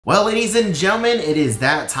Well, ladies and gentlemen, it is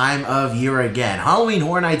that time of year again. Halloween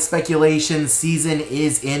Horror Nights speculation season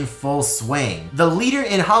is in full swing. The leader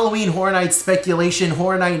in Halloween Horror Nights speculation,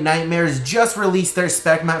 Horror Night Nightmares, just released their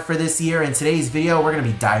spec map for this year. In today's video, we're going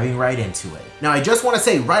to be diving right into it. Now, I just want to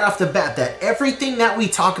say right off the bat that everything that we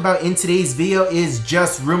talk about in today's video is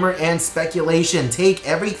just rumor and speculation. Take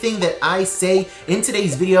everything that I say in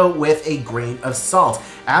today's video with a grain of salt.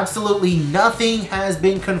 Absolutely nothing has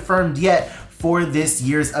been confirmed yet for this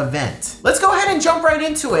year's event. Let's go ahead and jump right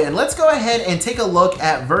into it, and let's go ahead and take a look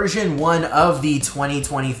at version 1 of the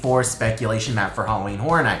 2024 speculation map for Halloween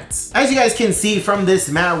Horror Nights. As you guys can see from this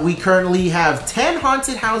map, we currently have 10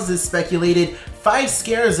 haunted houses speculated, 5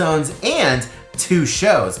 scare zones, and 2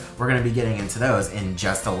 shows. We're gonna be getting into those in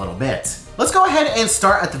just a little bit. Let's go ahead and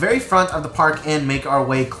start at the very front of the park and make our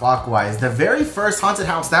way clockwise. The very first haunted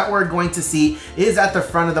house that we're going to see is at the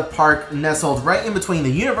front of the park, nestled right in between the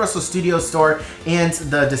Universal Studios store and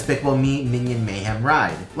the Despicable Me Minion Mayhem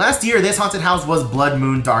ride. Last year, this haunted house was Blood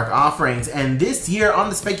Moon Dark Offerings, and this year on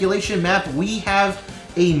the speculation map, we have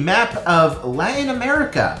a map of Latin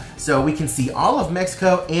America. So we can see all of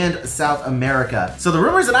Mexico and South America. So the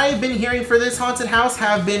rumors that I have been hearing for this haunted house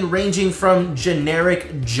have been ranging from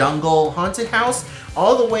generic jungle haunted house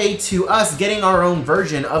all the way to us getting our own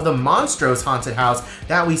version of the Monstros haunted house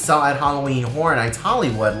that we saw at Halloween Horror Nights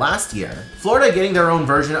Hollywood last year. Florida getting their own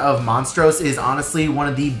version of Monstros is honestly one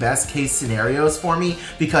of the best case scenarios for me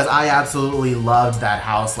because I absolutely loved that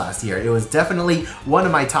house last year. It was definitely one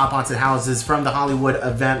of my top haunted houses from the Hollywood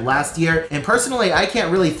event last year, and personally I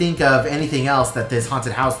can't really think of anything else that this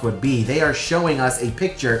haunted house would be. They are showing us a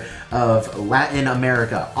picture of Latin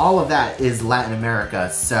America. All of that is Latin America,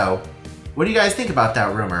 so what do you guys think about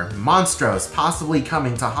that rumor? Monstros possibly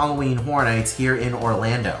coming to Halloween Horror Nights here in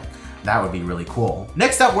Orlando. That would be really cool.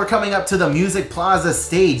 Next up, we're coming up to the Music Plaza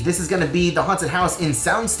stage. This is gonna be the haunted house in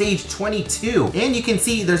Soundstage 22. And you can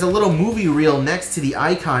see there's a little movie reel next to the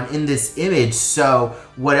icon in this image. So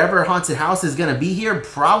whatever haunted house is gonna be here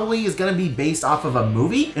probably is gonna be based off of a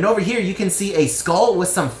movie. And over here, you can see a skull with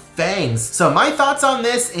some fangs. So my thoughts on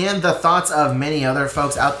this and the thoughts of many other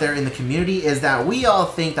folks out there in the community is that we all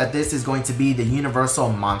think that this is going to be the Universal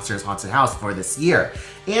Monsters haunted house for this year.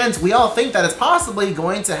 And we all think that it's possibly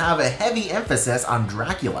going to have a heavy emphasis on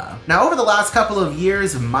Dracula. Now, over the last couple of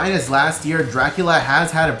years, minus last year, Dracula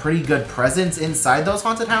has had a pretty good presence inside those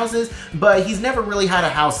haunted houses, but he's never really had a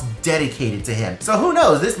house dedicated to him. So who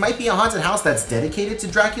knows, this might be a haunted house that's dedicated to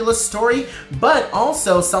Dracula's story, but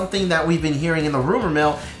also something that we've been hearing in the rumor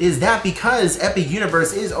mill is that because Epic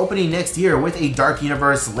Universe is opening next year with a Dark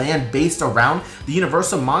Universe land based around the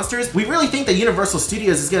Universal Monsters, we really think that Universal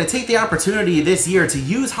Studios is going to take the opportunity this year to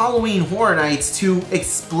use Halloween Horror Nights to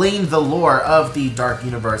explain the lore of the Dark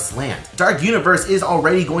Universe land. Dark Universe is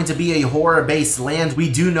already going to be a horror-based land.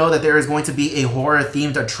 We do know that there is going to be a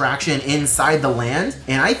horror-themed attraction inside the land,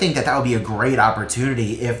 and I think that that would be a great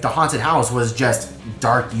opportunity if the haunted house was just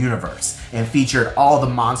Dark Universe and featured all the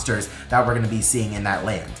monsters that we're going to be seeing in that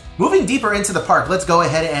land. Moving deeper into the park, let's go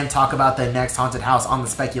ahead and talk about the next haunted house on the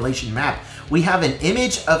speculation map. We have an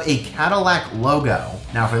image of a Cadillac logo.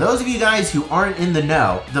 Now, for those of you guys who aren't in the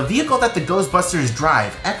know, the vehicle that the Ghostbusters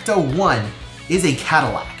drive, Ecto-1, is a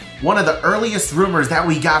Cadillac. One of the earliest rumors that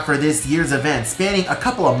we got for this year's event, spanning a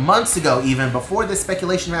couple of months ago even, before this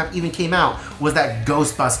speculation map even came out, was that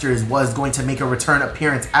Ghostbusters was going to make a return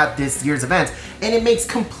appearance at this year's event. And it makes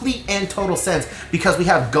complete and total sense because we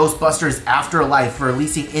have Ghostbusters Afterlife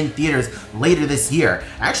releasing in theaters later this year.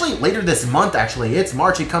 Actually, later this month, actually. It's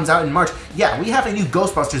March, it comes out in March. Yeah, we have a new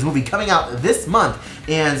Ghostbusters movie coming out this month,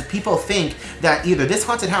 and people think that either this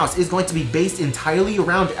haunted house is going to be based entirely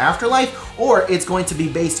around Afterlife, or it's going to be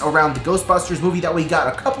based around the Ghostbusters movie that we got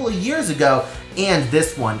a couple of years ago and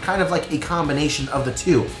this one, kind of like a combination of the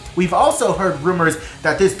two. We've also heard rumors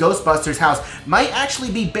that this Ghostbusters house might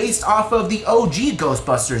actually be based off of the OG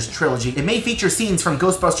Ghostbusters trilogy. It may feature scenes from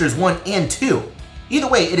Ghostbusters 1 and 2. Either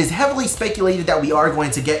way, it is heavily speculated that we are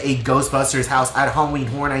going to get a Ghostbusters house at Halloween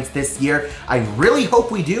Horror Nights this year. I really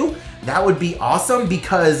hope we do. That would be awesome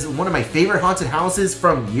because one of my favorite haunted houses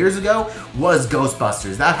from years ago was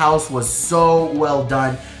Ghostbusters. That house was so well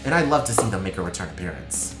done, and I'd love to see them make a return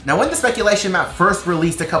appearance. Now, when the speculation map first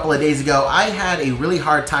released a couple of days ago, I had a really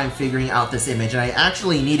hard time figuring out this image, and I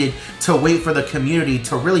actually needed to wait for the community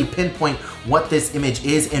to really pinpoint what this image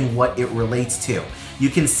is and what it relates to. You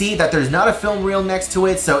can see that there's not a film reel next to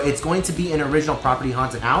it, so it's going to be an original property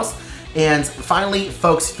haunted house. And finally,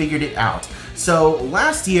 folks figured it out. So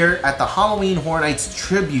last year at the Halloween Horror Nights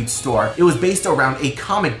tribute store, it was based around a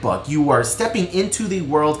comic book. You were stepping into the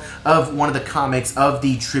world of one of the comics of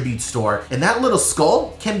the tribute store, and that little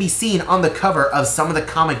skull can be seen on the cover of some of the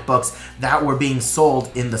comic books that were being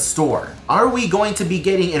sold in the store. Are we going to be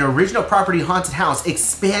getting an original property haunted house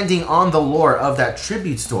expanding on the lore of that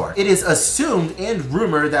tribute store? It is assumed and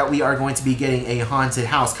rumored that we are going to be getting a haunted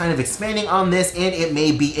house kind of expanding on this, and it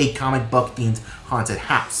may be a comic book themed haunted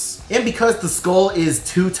house. And because the skull is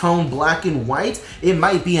two-tone black and white, it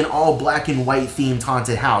might be an all black and white themed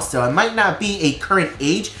haunted house. So it might not be a current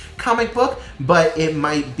age comic book, but it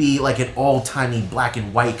might be like an old-timey black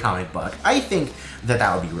and white comic book. I think that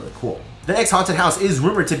that would be really cool. The next haunted house is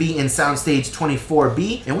rumored to be in Soundstage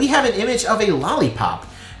 24B, and we have an image of a lollipop.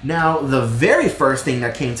 Now, the very first thing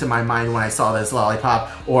that came to my mind when I saw this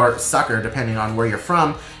lollipop, or sucker, depending on where you're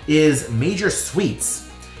from, is Major Sweets.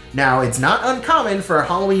 Now, it's not uncommon for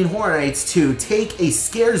Halloween Horror Nights to take a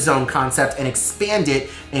scare zone concept and expand it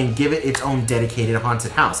and give it its own dedicated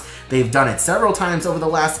haunted house. They've done it several times over the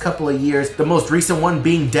last couple of years. The most recent one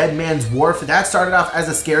being Dead Man's Wharf. That started off as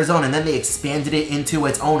a scare zone and then they expanded it into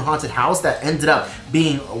its own haunted house that ended up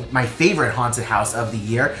being my favorite haunted house of the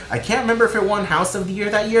year. I can't remember if it won House of the Year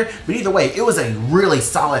that year, but either way, it was a really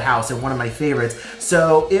solid house and one of my favorites.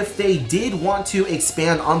 So if they did want to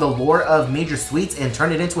expand on the lore of Major Sweets and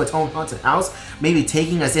turn it into its own haunted house, maybe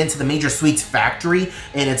taking us into the Major Sweets factory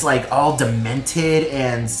and it's like all demented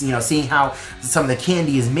and, you know, seeing how some of the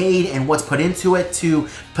candy is made and what's put into it to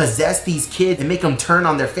possess these kids and make them turn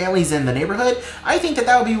on their families in the neighborhood, I think that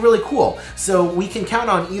that would be really cool. So we can count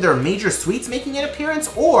on either Major Sweets making an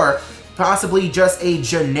appearance or possibly just a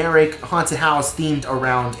generic haunted house themed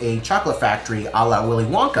around a chocolate factory a la Willy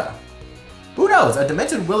Wonka. Who knows, a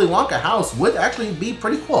demented Willy Wonka house would actually be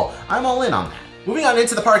pretty cool. I'm all in on that. Moving on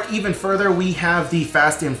into the park even further, we have the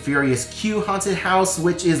Fast and Furious Q haunted house,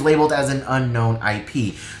 which is labeled as an unknown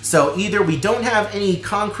IP. So either we don't have any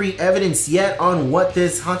concrete evidence yet on what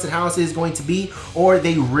this haunted house is going to be, or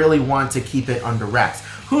they really want to keep it under wraps.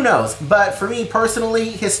 Who knows? But for me personally,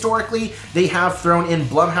 historically, they have thrown in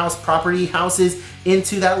Blumhouse property houses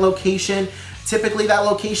into that location. Typically that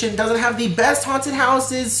location doesn't have the best haunted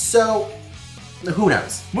houses, so who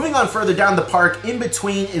knows? Moving on further down the park, in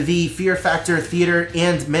between the Fear Factor Theater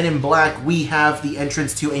and Men in Black, we have the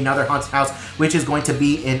entrance to another haunted house, which is going to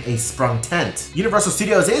be in a sprung tent. Universal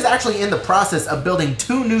Studios is actually in the process of building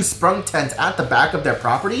 2 new sprung tents at the back of their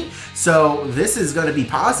property, so this is going to be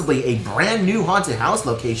possibly a brand new haunted house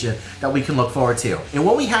location that we can look forward to. And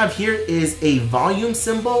what we have here is a volume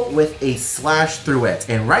symbol with a slash through it.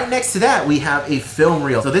 And right next to that, we have a film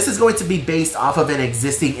reel. So this is going to be based off of an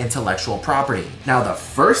existing intellectual property. Now, the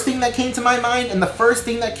first thing that came to my mind and the first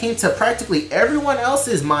thing that came to practically everyone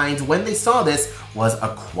else's mind when they saw this was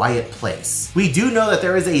A Quiet Place. We do know that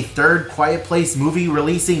there is a third Quiet Place movie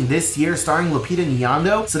releasing this year starring Lupita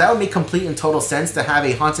Nyong'o, so that would make complete and total sense to have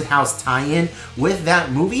a haunted house tie-in with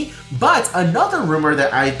that movie. But another rumor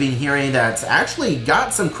that I've been hearing that's actually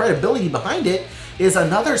got some credibility behind it is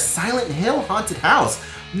another Silent Hill haunted house.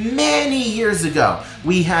 Many years ago,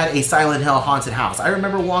 we had a Silent Hill haunted house. I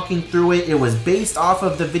remember walking through it. It was based off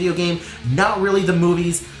of the video game, not really the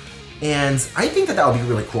movies. And I think that that would be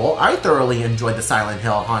really cool. I thoroughly enjoyed the Silent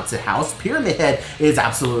Hill haunted house. Pyramid Head is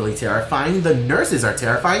absolutely terrifying. The nurses are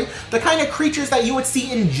terrifying. The kind of creatures that you would see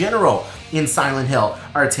in general in Silent Hill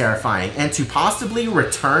are terrifying. And to possibly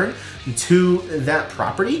return to that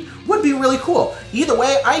property would be really cool. Either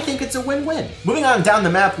way, I think it's a win-win. Moving on down the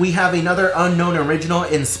map, we have another unknown original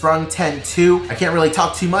in Sprung Tent 2. I can't really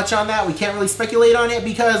talk too much on that. We can't really speculate on it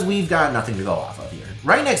because we've got nothing to go off of here.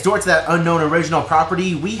 Right next door to that unknown original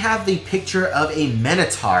property, we have the picture of a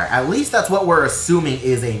Minotaur. At least that's what we're assuming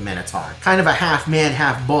is a Minotaur. Kind of a half man,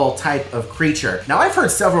 half bull type of creature. Now, I've heard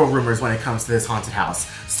several rumors when it comes to this haunted house.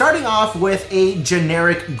 Starting off with a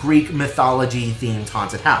generic Greek mythology themed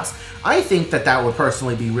haunted house. I think that that would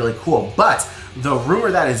personally be really cool, but the rumor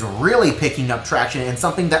that is really picking up traction and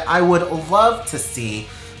something that I would love to see,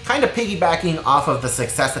 kind of piggybacking off of the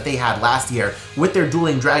success that they had last year with their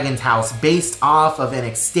Dueling Dragons house based off of an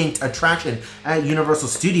extinct attraction at Universal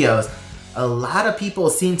Studios, a lot of people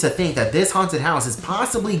seem to think that this haunted house is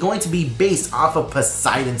possibly going to be based off of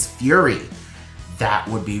Poseidon's Fury. That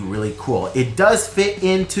would be really cool. It does fit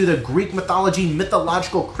into the Greek mythology,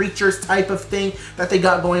 mythological creatures type of thing that they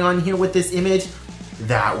got going on here with this image.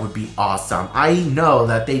 That would be awesome. I know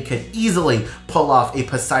that they could easily pull off a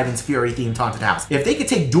Poseidon's Fury themed haunted house. If they could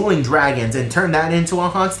take Dueling Dragons and turn that into a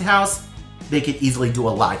haunted house, they could easily do a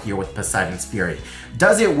lot here with Poseidon's Fury.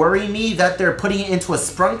 Does it worry me that they're putting it into a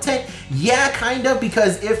sprung tent? Yeah, kind of,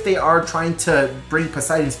 because if they are trying to bring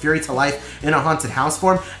Poseidon's Fury to life in a haunted house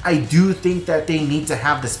form, I do think that they need to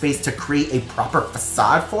have the space to create a proper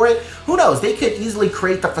facade for it. Who knows, they could easily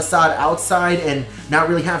create the facade outside and not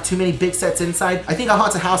really have too many big sets inside. I think a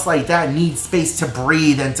haunted house like that needs space to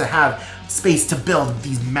breathe and to have space to build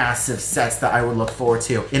these massive sets that I would look forward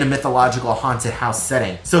to in a mythological haunted house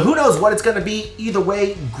setting. So who knows what it's gonna be. Either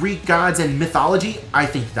way, Greek gods and mythology, I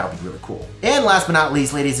think that would be really cool. And last but not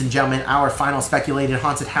least, ladies and gentlemen, our final speculated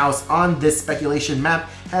haunted house on this speculation map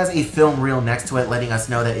has a film reel next to it, letting us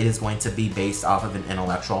know that it is going to be based off of an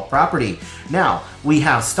intellectual property. Now, we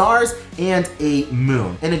have stars and a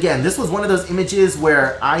moon. And again, this was one of those images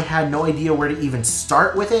where I had no idea where to even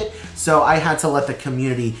start with it, so I had to let the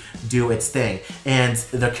community do its thing, and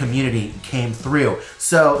the community came through.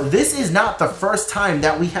 So this is not the first time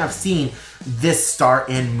that we have seen this star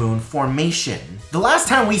and moon formation. The last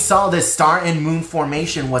time we saw this star and moon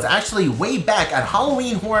formation was actually way back at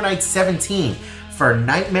Halloween Horror Nights 17 for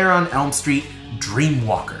Nightmare on Elm Street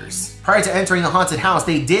Dreamwalkers. Prior to entering the haunted house,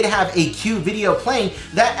 they did have a cute video playing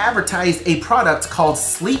that advertised a product called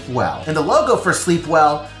Sleepwell, and the logo for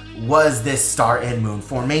Sleepwell was this star and moon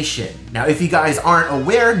formation. Now, if you guys aren't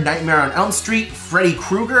aware, Nightmare on Elm Street, Freddy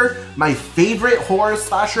Krueger, my favorite horror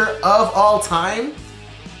slasher of all time,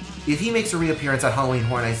 if he makes a reappearance at Halloween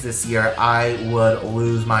Horror Nights this year, I would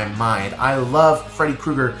lose my mind. I love Freddy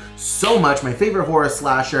Krueger so much, my favorite horror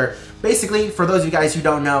slasher. Basically, for those of you guys who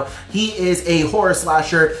don't know, he is a horror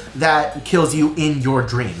slasher that kills you in your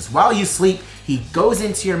dreams. While you sleep, he goes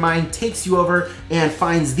into your mind, takes you over, and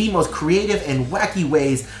finds the most creative and wacky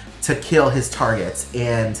ways to kill his targets.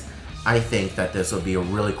 And I think that this would be a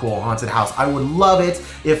really cool haunted house. I would love it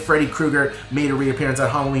if Freddy Krueger made a reappearance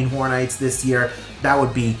at Halloween Horror Nights this year. That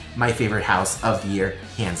would be my favorite house of the year,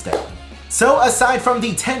 hands down. So aside from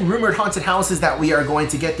the 10 rumored haunted houses that we are going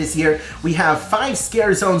to get this year, we have 5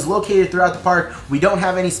 scare zones located throughout the park. We don't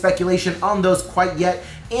have any speculation on those quite yet.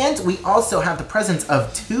 And we also have the presence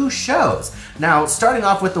of 2 shows. Now, starting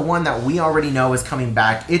off with the one that we already know is coming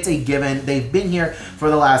back, it's a given. They've been here for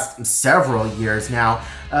the last several years now.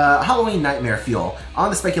 Halloween Nightmare Fuel. On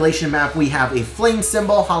the speculation map, we have a flame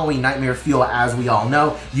symbol. Halloween Nightmare Fuel, as we all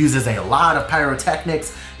know, uses a lot of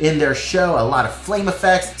pyrotechnics in their show, a lot of flame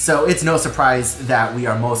effects, so it's no surprise that we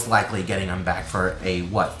are most likely getting them back for a,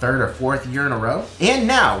 what, 3rd or 4th year in a row? And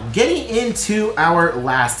now, getting into our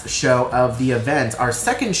last show of the event, our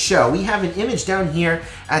second show, we have an image down here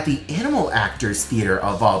at the Animal Actors Theater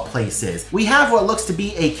of all places. We have what looks to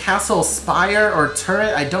be a castle spire or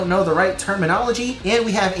turret, I don't know the right terminology, and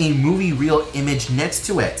we have a movie reel image next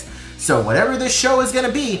to it. So whatever this show is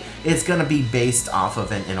gonna be, it's gonna be based off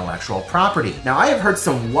of an intellectual property. Now, I have heard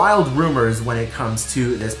some wild rumors when it comes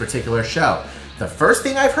to this particular show. The first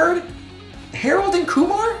thing I've heard, Harold and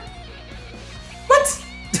Kumar? What?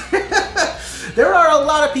 There are a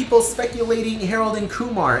lot of people speculating Harold and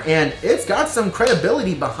Kumar, and it's got some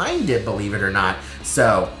credibility behind it, believe it or not.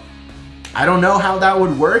 So, I don't know how that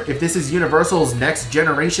would work if this is Universal's next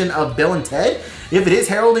generation of Bill and Ted. If it is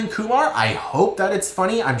Harold and Kumar, I hope that it's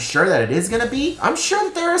funny. I'm sure that it is gonna be. I'm sure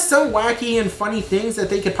that there are some wacky and funny things that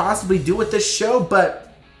they could possibly do with this show,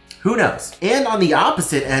 but who knows? And on the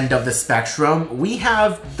opposite end of the spectrum, we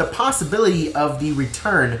have the possibility of the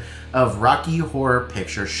return of Rocky Horror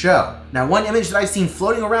Picture Show. Now, one image that I've seen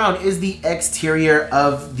floating around is the exterior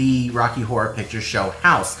of the Rocky Horror Picture Show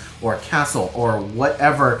house or castle or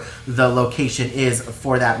whatever the location is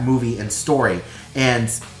for that movie and story. And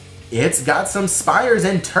it's got some spires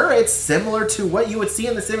and turrets similar to what you would see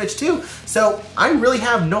in this image too. So I really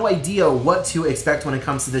have no idea what to expect when it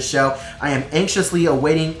comes to this show. I am anxiously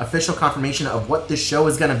awaiting official confirmation of what this show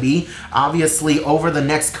is gonna be. Obviously, over the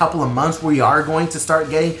next couple of months, we are going to start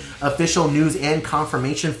getting official news and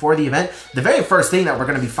confirmation for the event. The very first thing that we're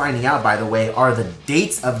gonna be finding out, by the way, are the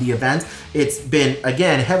dates of the event. It's been,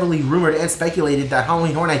 again, heavily rumored and speculated that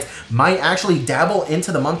Halloween Horror Nights might actually dabble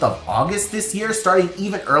into the month of August this year, starting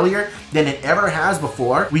even earlier than it ever has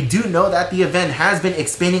before. We do know that the event has been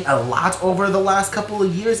expanding a lot over the last couple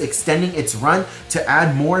of years, extending its run to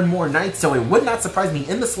add more and more nights, so it would not surprise me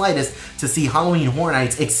in the slightest to see Halloween Horror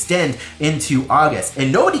Nights extend into August.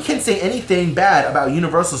 And nobody can say anything bad about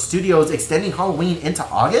Universal Studios extending Halloween into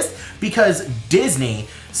August, because Disney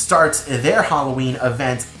starts their Halloween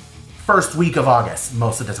event first week of August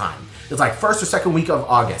most of the time. It's like first or second week of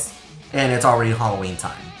August, and it's already Halloween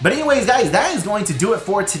time. But anyways, guys, that is going to do it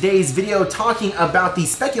for today's video talking about the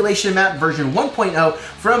speculation map version 1.0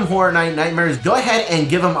 from Horror Night Nightmares. Go ahead and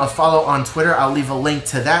give them a follow on Twitter. I'll leave a link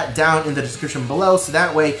to that down in the description below, so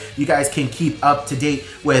that way you guys can keep up to date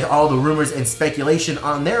with all the rumors and speculation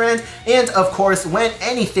on their end. And of course, when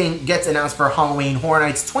anything gets announced for Halloween Horror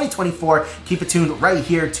Nights 2024, keep it tuned right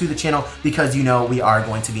here to the channel, because you know we are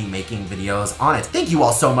going to be making videos on it. Thank you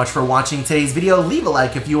all so much for watching today's video. Leave a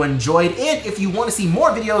like if you enjoyed, and if you want to see more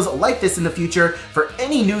videos like this in the future, for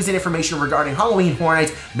any news and information regarding Halloween Horror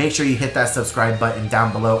Nights, make sure you hit that subscribe button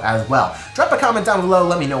down below as well. Drop a comment down below,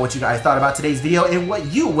 let me know what you guys thought about today's video and what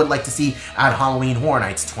you would like to see at Halloween Horror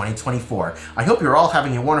Nights 2024. I hope you're all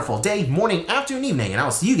having a wonderful day, morning, afternoon, evening, and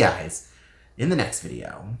I'll see you guys in the next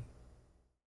video.